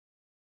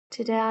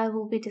Today I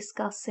will be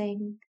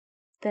discussing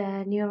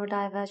the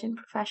neurodivergent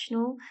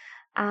professional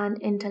and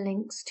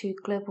interlinks to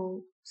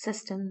global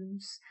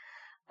systems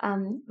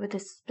with a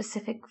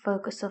specific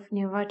focus of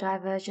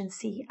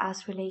neurodivergency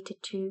as related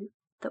to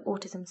the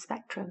autism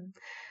spectrum.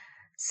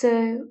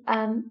 So,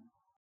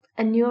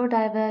 a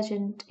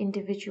neurodivergent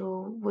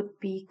individual would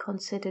be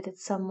considered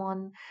as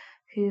someone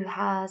who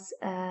has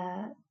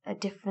a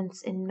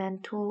difference in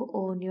mental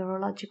or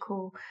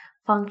neurological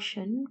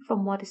function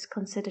from what is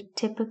considered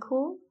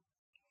typical.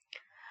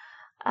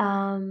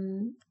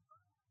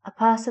 A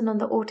person on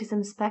the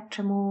autism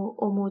spectrum,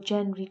 or more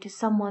generally to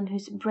someone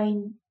whose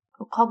brain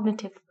or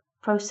cognitive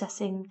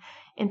processing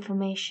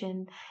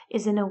information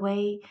is in a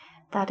way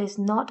that is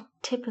not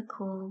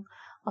typical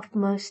of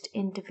most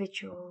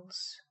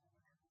individuals.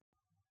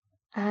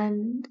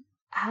 And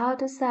how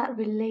does that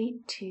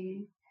relate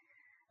to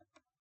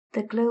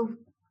the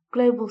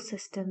global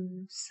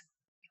systems?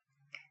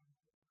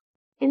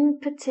 In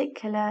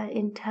particular,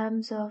 in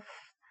terms of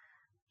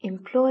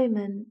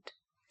employment,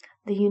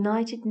 the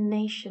United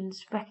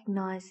Nations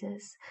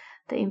recognizes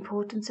the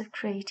importance of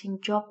creating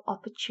job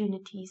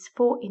opportunities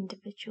for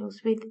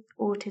individuals with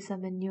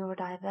autism and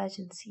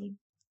neurodivergency.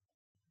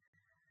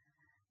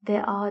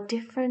 There are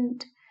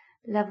different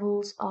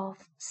levels of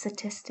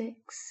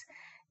statistics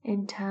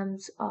in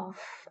terms of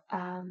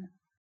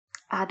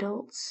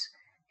adults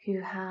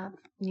who have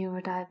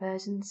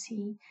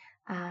neurodivergency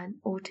and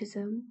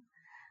autism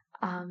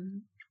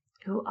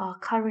who are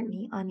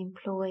currently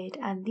unemployed,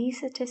 and these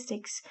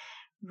statistics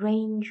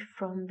range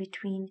from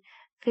between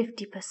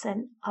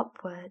 50%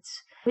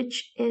 upwards,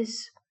 which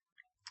is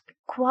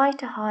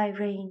quite a high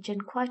range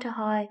and quite a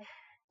high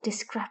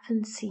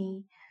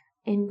discrepancy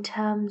in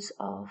terms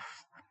of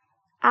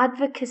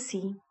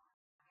advocacy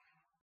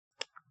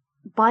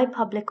by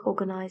public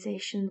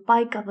organizations,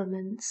 by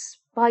governments,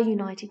 by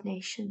United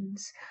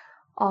Nations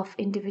of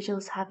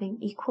individuals having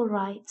equal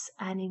rights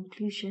and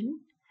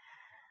inclusion,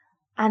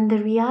 and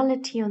the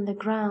reality on the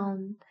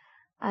ground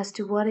as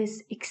to what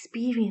is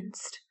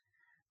experienced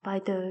by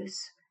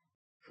those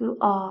who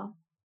are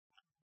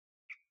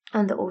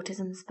on the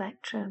autism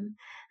spectrum.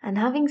 And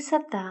having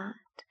said that,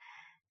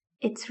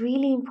 it's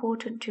really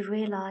important to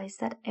realize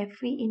that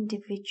every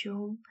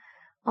individual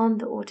on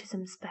the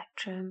autism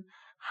spectrum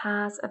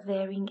has a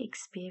varying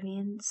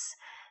experience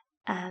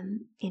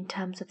in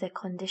terms of their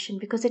condition,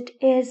 because it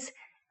is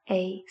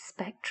a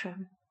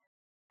spectrum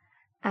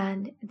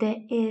and there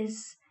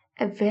is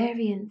a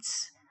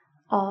variance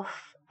of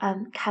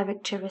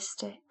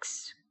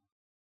characteristics.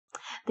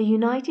 The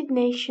United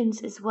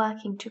Nations is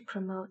working to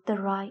promote the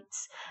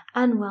rights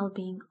and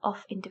well-being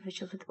of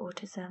individuals with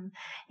autism,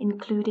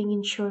 including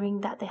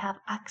ensuring that they have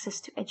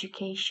access to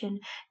education,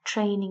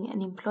 training,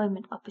 and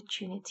employment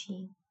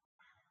opportunity.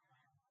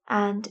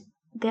 And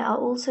they are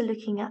also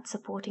looking at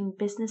supporting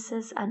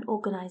businesses and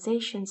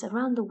organizations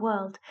around the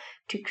world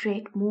to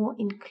create more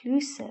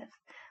inclusive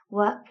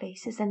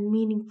workplaces and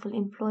meaningful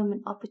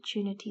employment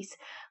opportunities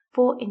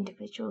for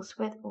individuals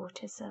with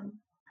autism.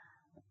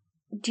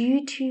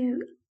 Due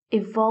to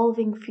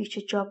evolving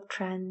future job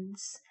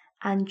trends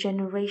and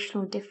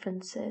generational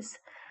differences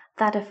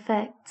that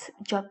affect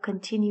job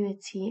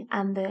continuity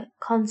and the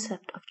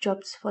concept of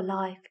jobs for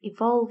life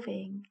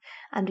evolving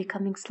and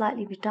becoming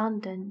slightly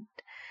redundant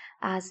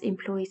as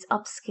employees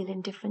upskill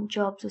in different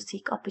jobs or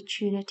seek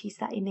opportunities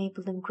that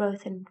enable them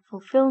growth and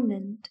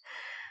fulfillment,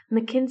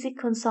 McKinsey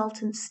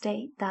consultants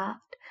state that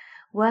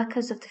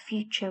workers of the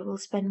future will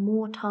spend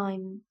more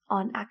time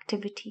on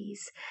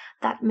activities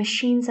that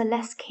machines are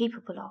less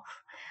capable of,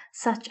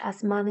 such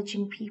as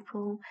managing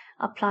people,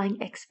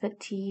 applying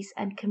expertise,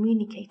 and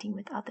communicating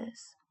with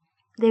others.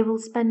 They will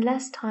spend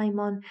less time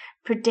on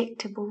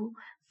predictable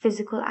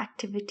physical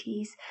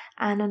activities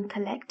and on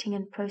collecting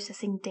and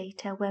processing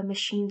data where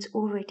machines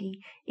already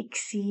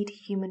exceed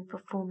human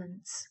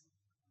performance.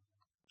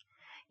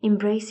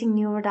 Embracing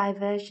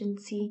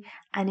neurodivergency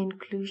and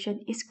inclusion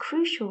is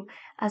crucial,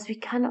 as we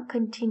cannot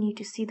continue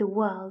to see the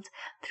world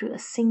through a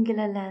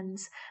singular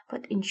lens,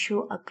 but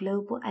ensure a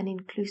global and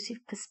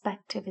inclusive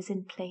perspective is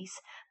in place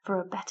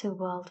for a better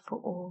world for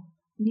all.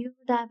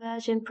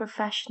 Neurodivergent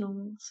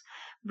professionals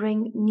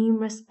bring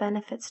numerous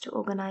benefits to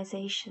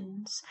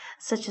organizations,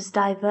 such as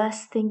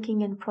diverse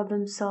thinking and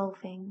problem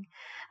solving,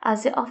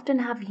 as they often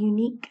have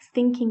unique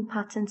thinking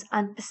patterns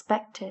and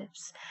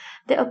perspectives.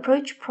 They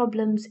approach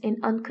problems in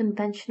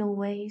unconventional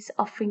ways,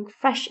 offering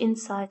fresh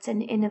insights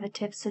and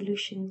innovative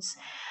solutions.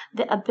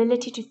 The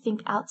ability to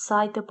think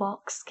outside the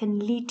box can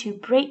lead to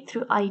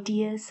breakthrough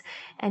ideas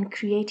and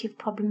creative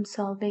problem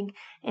solving,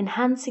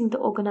 enhancing the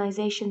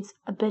organization's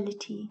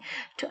ability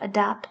to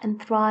adapt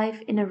and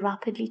thrive in a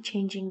rapidly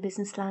changing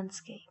business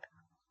landscape.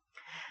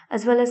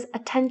 As well as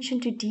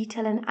attention to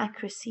detail and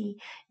accuracy,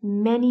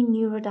 many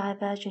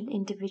neurodivergent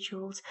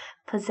individuals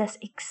possess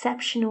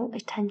exceptional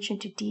attention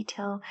to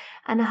detail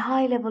and a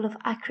high level of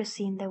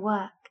accuracy in their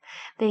work.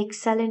 They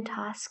excel in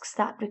tasks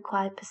that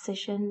require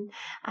precision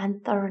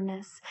and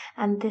thoroughness,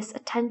 and this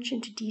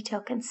attention to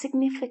detail can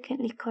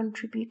significantly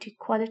contribute to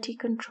quality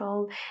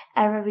control,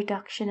 error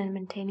reduction, and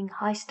maintaining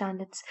high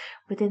standards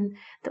within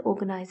the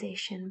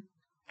organization.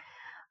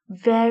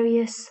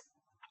 Various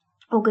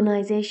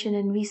organization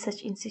and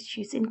research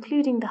institutes,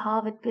 including the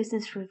Harvard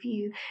Business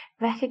Review,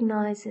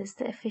 recognizes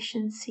the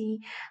efficiency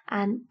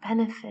and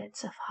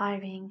benefits of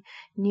hiring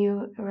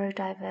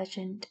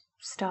neurodivergent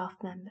staff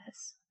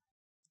members.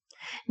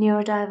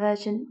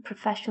 Neurodivergent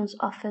professionals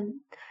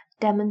often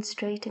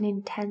demonstrate an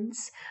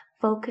intense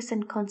focus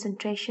and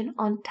concentration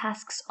on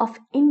tasks of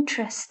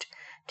interest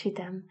to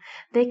them.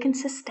 They can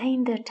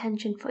sustain their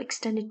attention for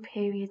extended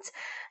periods,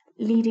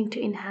 leading to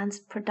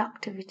enhanced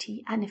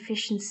productivity and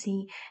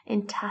efficiency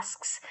in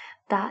tasks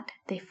that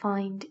they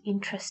find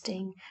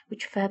interesting,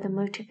 which further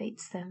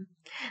motivates them.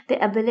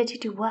 The ability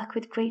to work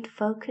with great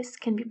focus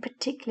can be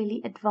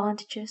particularly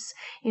advantageous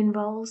in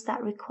roles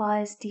that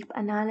requires deep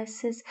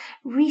analysis,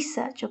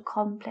 research, or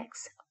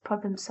complex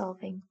problem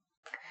solving.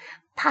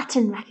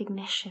 Pattern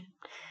recognition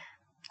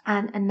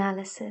and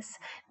analysis.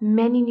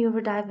 Many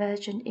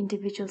neurodivergent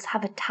individuals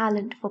have a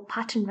talent for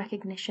pattern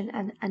recognition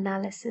and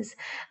analysis.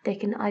 They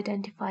can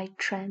identify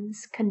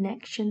trends,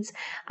 connections,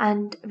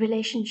 and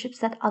relationships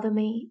that others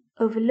may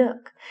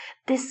overlook.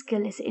 This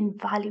skill is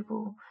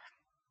invaluable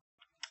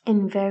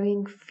in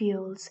varying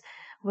fields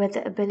where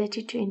the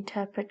ability to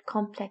interpret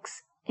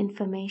complex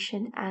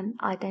information and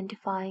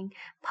identifying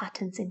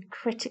patterns is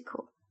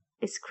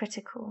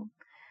critical.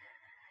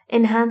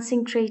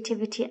 Enhancing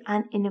creativity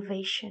and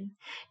innovation.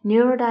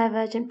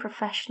 Neurodivergent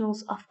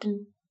professionals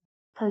often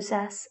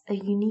possess a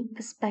unique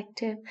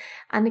perspective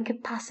and a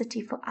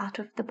capacity for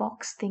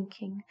out-of-the-box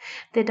thinking.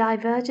 Their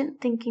divergent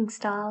thinking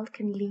style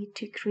can lead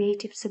to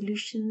creative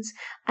solutions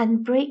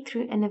and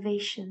breakthrough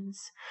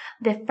innovations.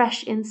 Their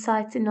fresh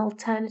insights and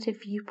alternative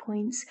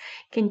viewpoints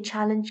can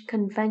challenge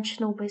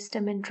conventional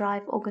wisdom and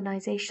drive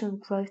organizational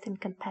growth and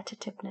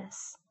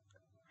competitiveness.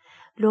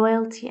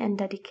 Loyalty and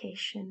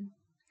dedication.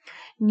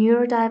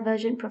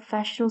 Neurodivergent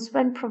professionals,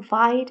 when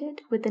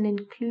provided with an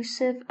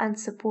inclusive and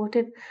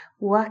supportive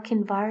work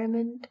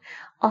environment,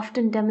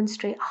 often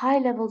demonstrate high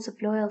levels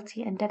of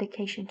loyalty and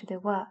dedication to their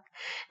work.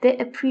 They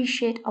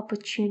appreciate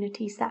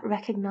opportunities that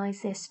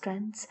recognize their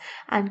strengths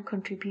and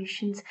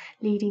contributions,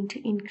 leading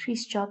to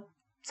increased job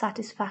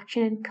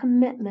satisfaction and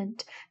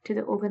commitment to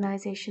the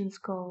organization's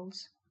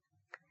goals.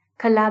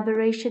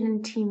 Collaboration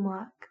and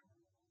teamwork.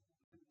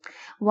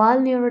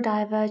 While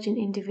neurodivergent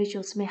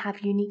individuals may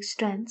have unique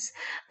strengths,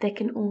 they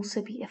can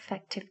also be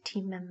effective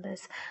team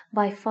members.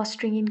 By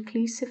fostering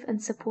inclusive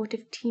and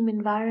supportive team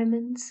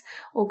environments,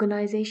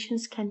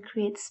 organizations can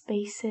create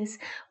spaces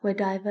where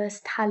diverse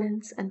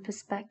talents and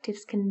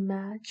perspectives can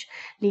merge,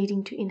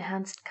 leading to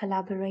enhanced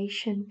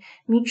collaboration,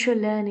 mutual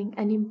learning,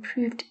 and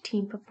improved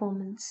team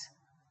performance.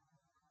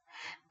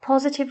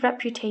 Positive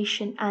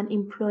reputation and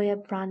employer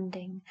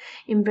branding.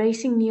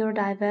 Embracing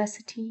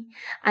neurodiversity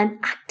and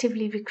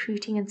actively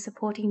recruiting and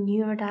supporting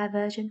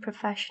neurodivergent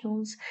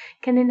professionals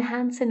can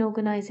enhance an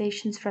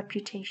organization's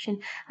reputation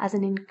as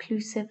an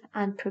inclusive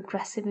and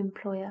progressive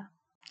employer.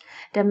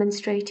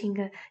 Demonstrating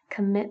a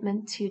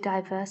commitment to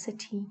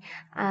diversity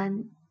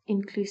and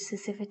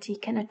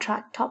inclusivity can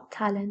attract top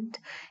talent,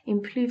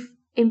 improve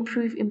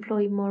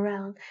employee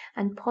morale,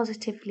 and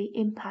positively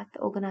impact the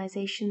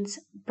organization's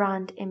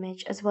brand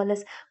image as well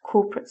as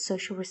corporate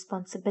social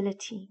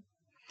responsibility.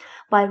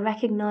 By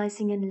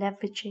recognizing and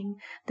leveraging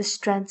the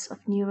strengths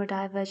of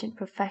neurodivergent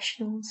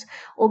professionals,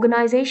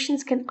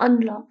 organizations can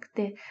unlock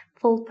their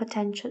full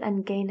potential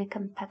and gain a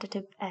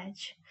competitive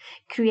edge.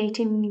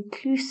 Creating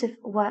inclusive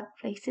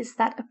workplaces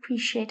that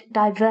appreciate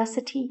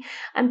diversity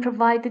and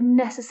provide the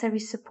necessary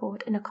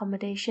support and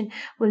accommodation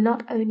will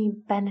not only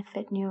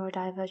benefit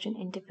neurodivergent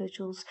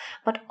individuals,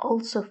 but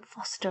also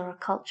foster a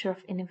culture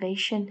of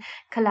innovation,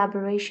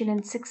 collaboration,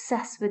 and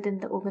success within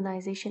the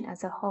organization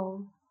as a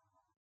whole.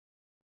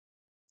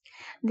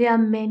 There are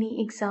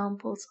many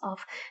examples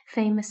of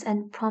famous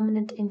and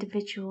prominent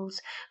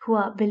individuals who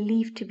are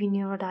believed to be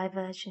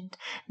neurodivergent.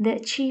 Their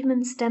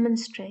achievements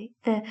demonstrate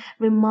the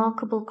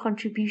remarkable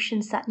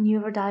contributions that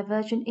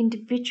neurodivergent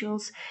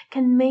individuals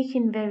can make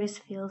in various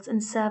fields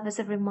and serve as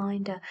a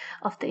reminder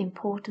of the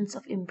importance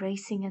of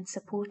embracing and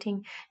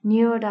supporting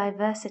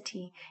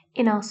neurodiversity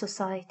in our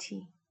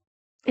society.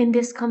 In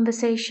this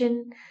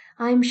conversation,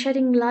 I am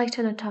shedding light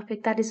on a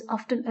topic that is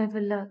often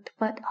overlooked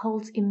but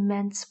holds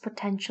immense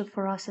potential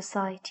for our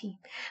society: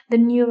 the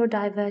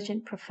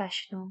neurodivergent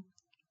professional.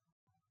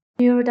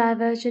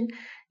 Neurodivergent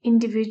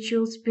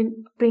individuals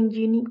bring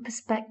unique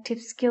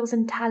perspectives, skills,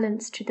 and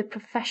talents to the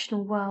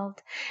professional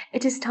world.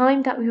 It is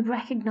time that we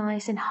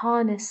recognize and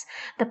harness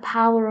the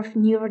power of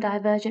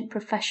neurodivergent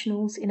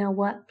professionals in our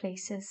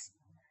workplaces.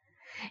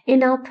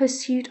 In our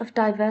pursuit of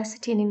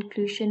diversity and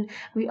inclusion,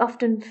 we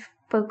often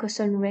focus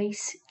on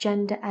race,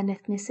 gender, and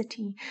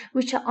ethnicity,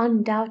 which are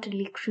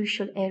undoubtedly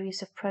crucial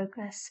areas of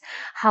progress.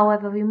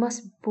 However, we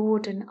must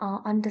broaden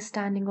our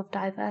understanding of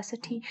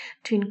diversity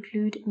to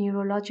include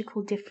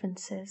neurological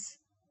differences.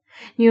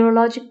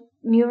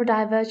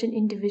 Neurodivergent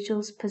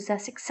individuals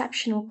possess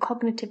exceptional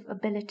cognitive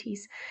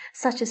abilities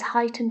such as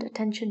heightened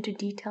attention to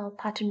detail,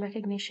 pattern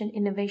recognition,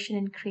 innovation,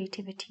 and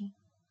creativity.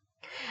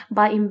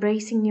 By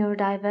embracing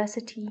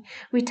neurodiversity,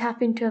 we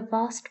tap into a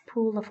vast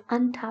pool of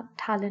untapped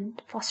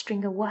talent,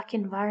 fostering a work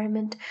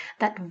environment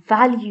that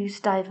values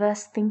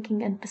diverse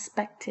thinking and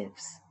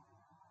perspectives.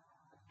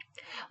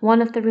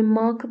 One of the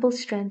remarkable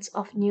strengths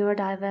of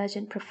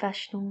neurodivergent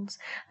professionals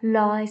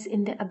lies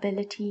in their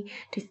ability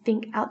to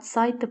think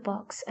outside the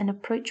box and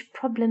approach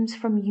problems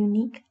from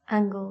unique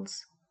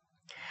angles.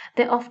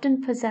 They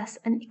often possess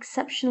an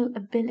exceptional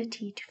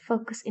ability to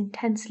focus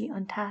intensely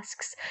on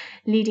tasks,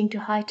 leading to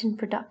heightened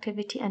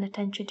productivity and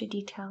attention to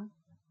detail.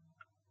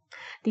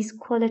 These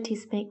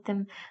qualities make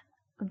them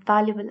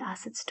valuable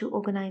assets to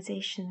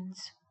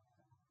organizations.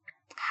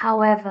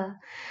 However,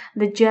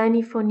 the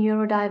journey for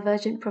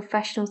neurodivergent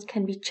professionals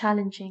can be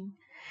challenging.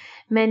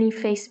 Many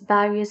face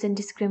barriers and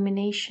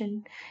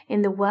discrimination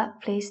in the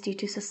workplace due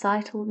to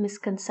societal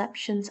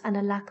misconceptions and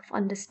a lack of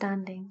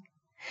understanding.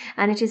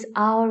 And it is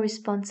our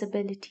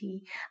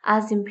responsibility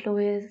as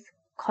employers,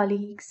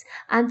 colleagues,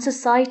 and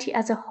society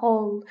as a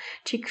whole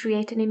to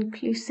create an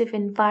inclusive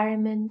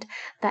environment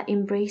that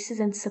embraces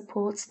and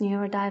supports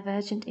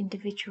neurodivergent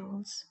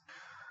individuals.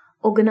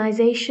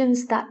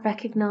 Organizations that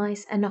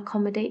recognize and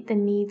accommodate the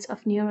needs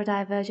of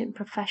neurodivergent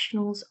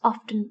professionals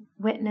often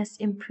witness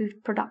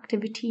improved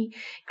productivity,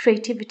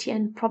 creativity,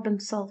 and problem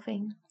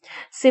solving.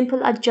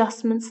 Simple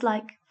adjustments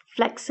like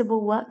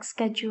flexible work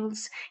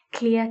schedules,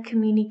 clear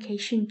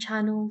communication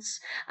channels,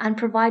 and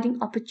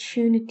providing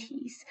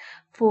opportunities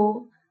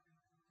for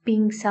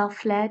being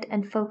self-led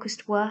and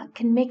focused work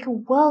can make a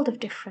world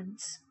of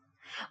difference.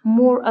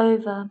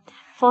 Moreover,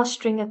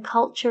 fostering a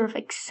culture of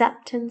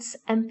acceptance,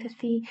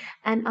 empathy,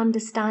 and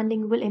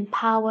understanding will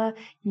empower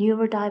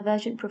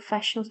neurodivergent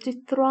professionals to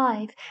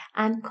thrive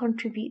and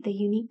contribute their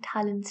unique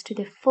talents to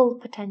their full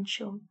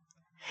potential.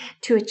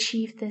 To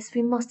achieve this,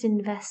 we must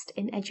invest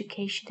in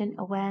education and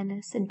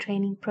awareness and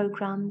training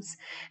programs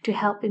to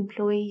help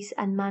employees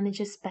and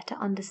managers better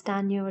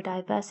understand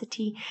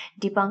neurodiversity,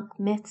 debunk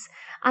myths,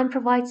 and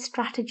provide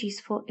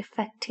strategies for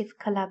effective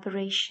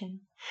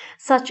collaboration.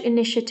 Such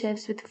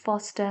initiatives would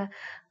foster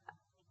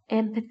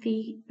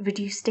empathy,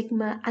 reduce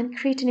stigma, and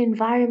create an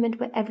environment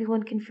where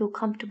everyone can feel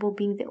comfortable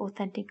being their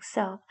authentic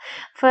self.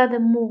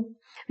 Furthermore,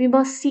 we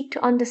must seek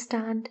to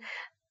understand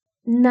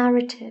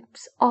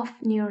narratives of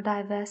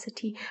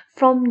neurodiversity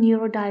from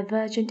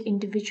neurodivergent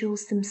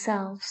individuals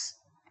themselves.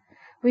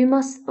 We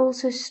must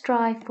also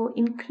strive for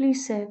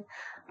inclusive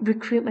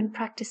recruitment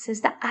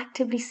practices that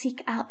actively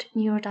seek out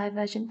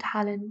neurodivergent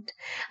talent.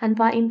 And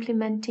by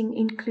implementing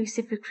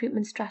inclusive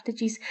recruitment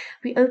strategies,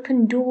 we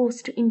open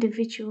doors to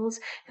individuals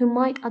who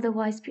might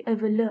otherwise be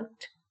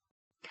overlooked.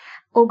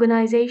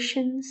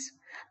 Organizations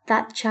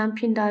that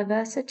champion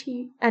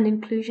diversity and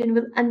inclusion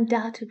will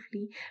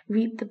undoubtedly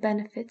reap the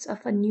benefits of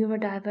a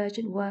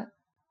neurodivergent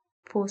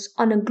workforce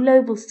on a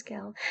global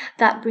scale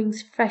that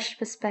brings fresh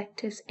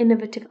perspectives,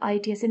 innovative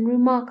ideas, and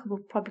remarkable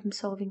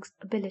problem-solving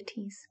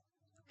abilities.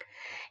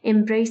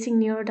 Embracing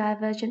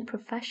neurodivergent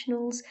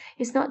professionals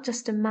is not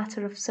just a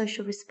matter of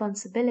social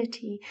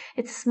responsibility,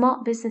 it's a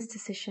smart business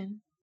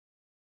decision.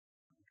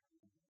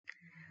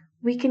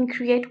 We can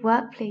create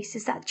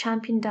workplaces that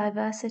champion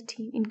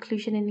diversity,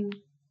 inclusion, and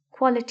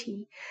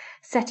equality,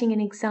 setting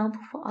an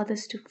example for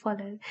others to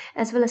follow,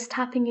 as well as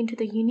tapping into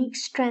the unique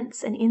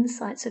strengths and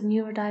insights of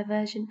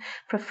neurodivergent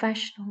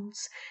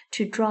professionals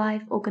to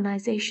drive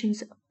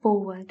organizations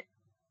forward.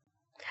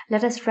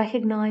 Let us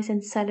recognize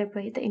and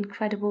celebrate the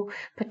incredible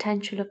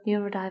potential of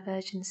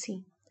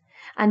neurodivergency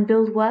and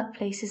build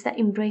workplaces that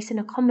embrace and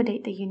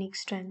accommodate their unique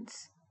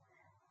strengths,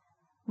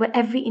 where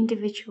every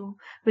individual,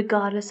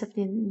 regardless of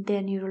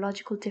their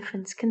neurological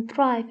difference, can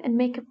thrive and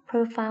make a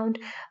profound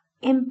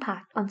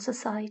impact on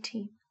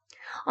society.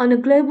 On a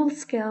global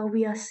scale,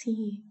 we are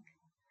seeing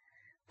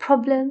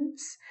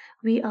problems,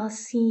 we are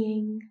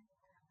seeing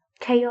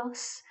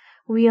chaos,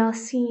 we are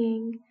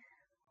seeing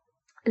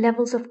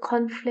levels of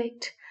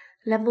conflict,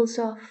 levels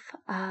of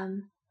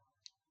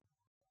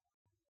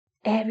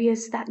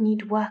areas that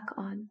need work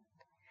on.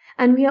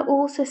 And we are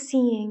also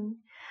seeing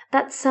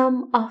that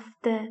some of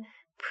the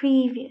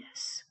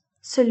previous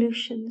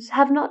solutions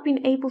have not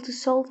been able to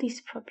solve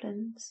these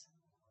problems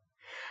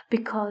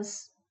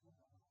because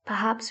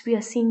perhaps we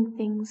are seeing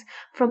things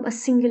from a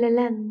singular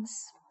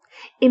lens.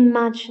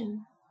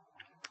 Imagine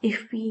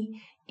if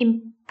we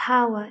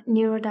empower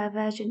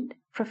neurodivergent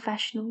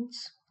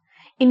professionals,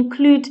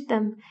 include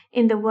them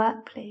in the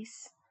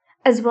workplace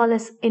as well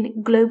as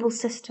in global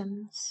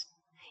systems.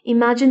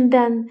 Imagine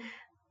then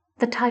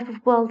the type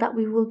of world that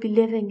we will be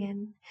living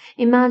in.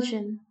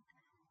 Imagine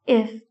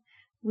if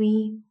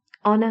we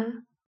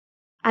honor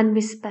and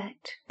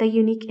respect their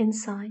unique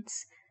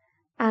insights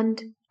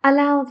and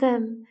allow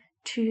them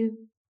to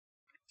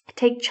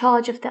take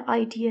charge of their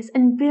ideas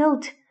and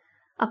build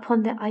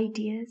upon their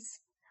ideas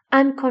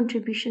and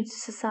contributions to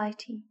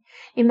society.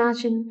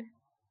 Imagine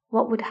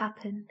what would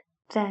happen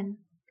then.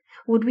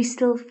 Would we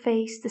still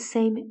face the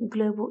same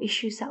global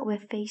issues that we're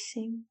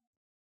facing?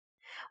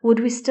 Would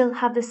we still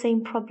have the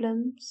same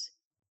problems?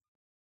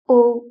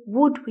 Or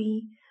would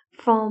we,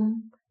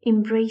 from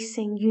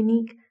embracing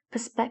unique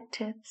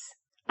perspectives,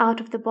 out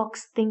of the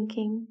box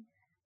thinking,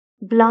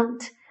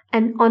 blunt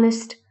and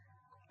honest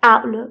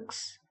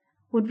outlooks,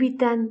 would we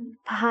then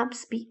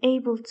perhaps be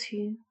able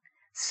to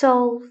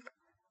solve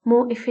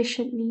more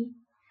efficiently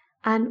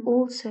and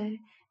also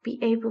be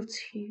able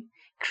to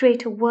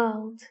create a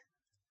world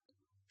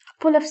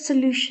full of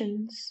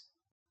solutions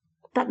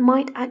that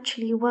might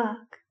actually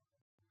work?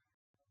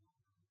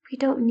 We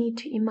don't need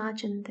to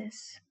imagine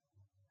this.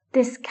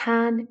 This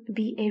can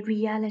be a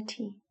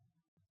reality.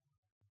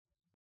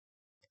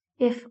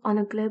 If on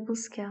a global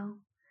scale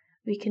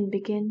we can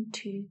begin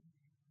to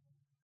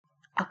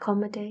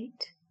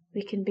accommodate,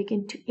 we can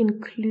begin to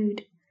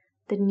include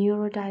the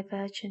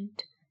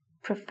neurodivergent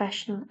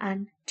professional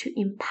and to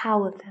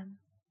empower them,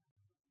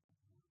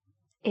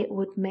 it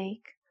would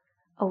make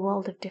a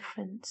world of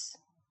difference.